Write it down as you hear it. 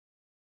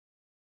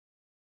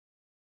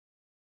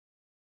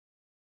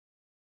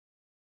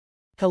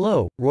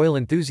Hello, royal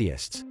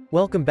enthusiasts.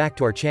 Welcome back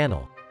to our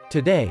channel.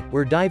 Today,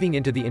 we're diving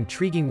into the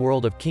intriguing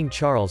world of King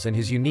Charles and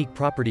his unique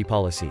property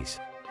policies.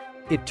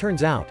 It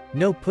turns out,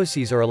 no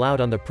pussies are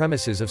allowed on the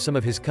premises of some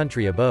of his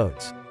country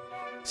abodes.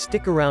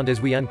 Stick around as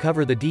we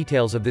uncover the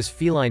details of this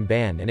feline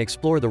ban and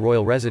explore the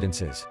royal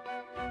residences.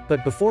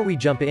 But before we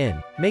jump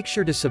in, make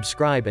sure to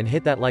subscribe and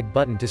hit that like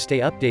button to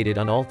stay updated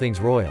on all things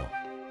royal.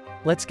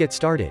 Let's get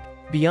started.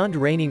 Beyond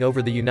reigning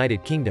over the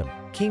United Kingdom,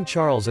 King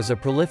Charles is a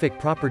prolific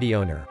property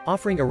owner,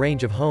 offering a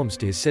range of homes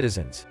to his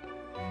citizens.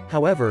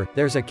 However,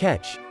 there's a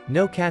catch: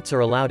 no cats are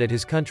allowed at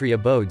his country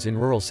abodes in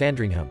rural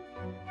Sandringham.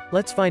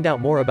 Let's find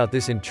out more about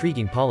this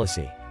intriguing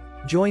policy.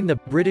 Join the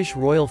British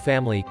royal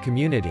family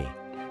community.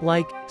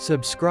 Like,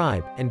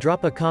 subscribe, and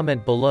drop a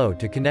comment below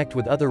to connect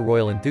with other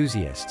royal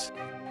enthusiasts.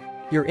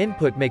 Your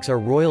input makes our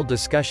royal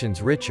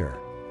discussions richer.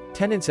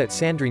 Tenants at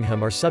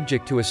Sandringham are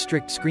subject to a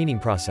strict screening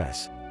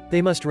process.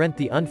 They must rent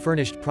the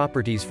unfurnished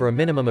properties for a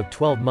minimum of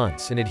 12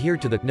 months and adhere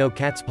to the no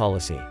cats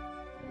policy.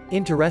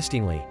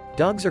 Interestingly,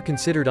 dogs are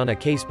considered on a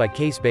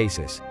case-by-case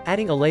basis,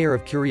 adding a layer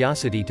of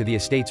curiosity to the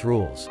estate's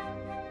rules.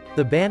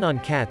 The ban on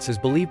cats is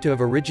believed to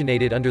have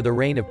originated under the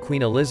reign of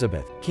Queen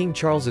Elizabeth, King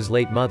Charles's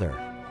late mother.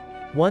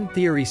 One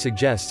theory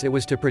suggests it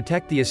was to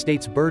protect the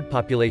estate's bird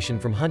population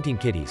from hunting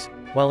kitties,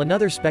 while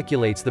another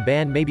speculates the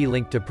ban may be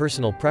linked to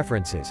personal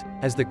preferences,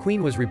 as the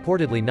Queen was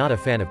reportedly not a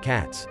fan of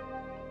cats.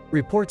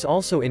 Reports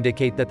also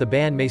indicate that the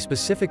ban may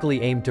specifically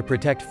aim to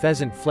protect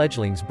pheasant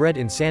fledglings bred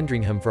in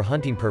Sandringham for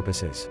hunting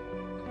purposes.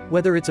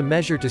 Whether it's a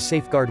measure to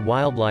safeguard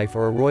wildlife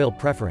or a royal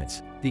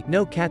preference, the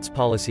no cats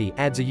policy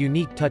adds a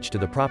unique touch to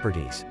the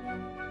properties.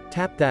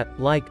 Tap that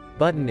like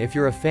button if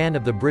you're a fan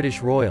of the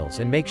British royals,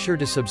 and make sure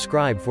to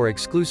subscribe for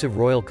exclusive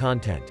royal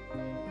content.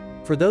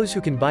 For those who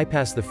can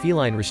bypass the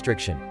feline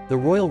restriction, the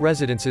royal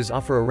residences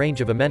offer a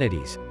range of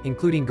amenities,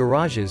 including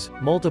garages,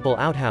 multiple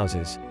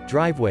outhouses,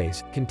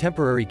 driveways,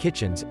 contemporary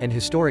kitchens, and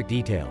historic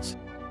details.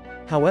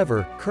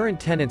 However, current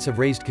tenants have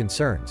raised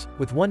concerns,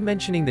 with one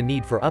mentioning the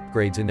need for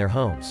upgrades in their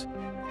homes.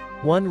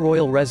 One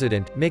royal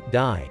resident, Mick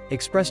Dye,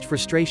 expressed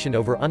frustration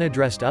over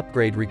unaddressed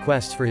upgrade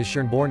requests for his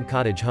Sherborne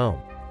cottage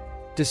home.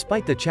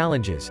 Despite the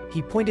challenges,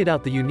 he pointed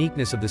out the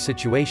uniqueness of the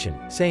situation,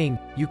 saying,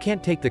 "You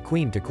can't take the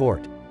Queen to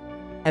court."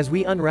 As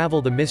we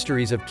unravel the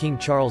mysteries of King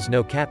Charles'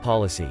 no cat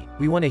policy,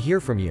 we want to hear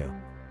from you.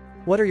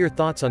 What are your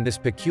thoughts on this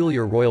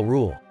peculiar royal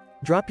rule?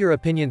 Drop your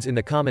opinions in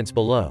the comments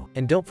below,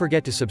 and don't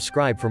forget to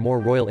subscribe for more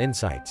royal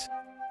insights.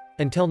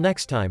 Until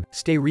next time,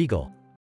 stay regal.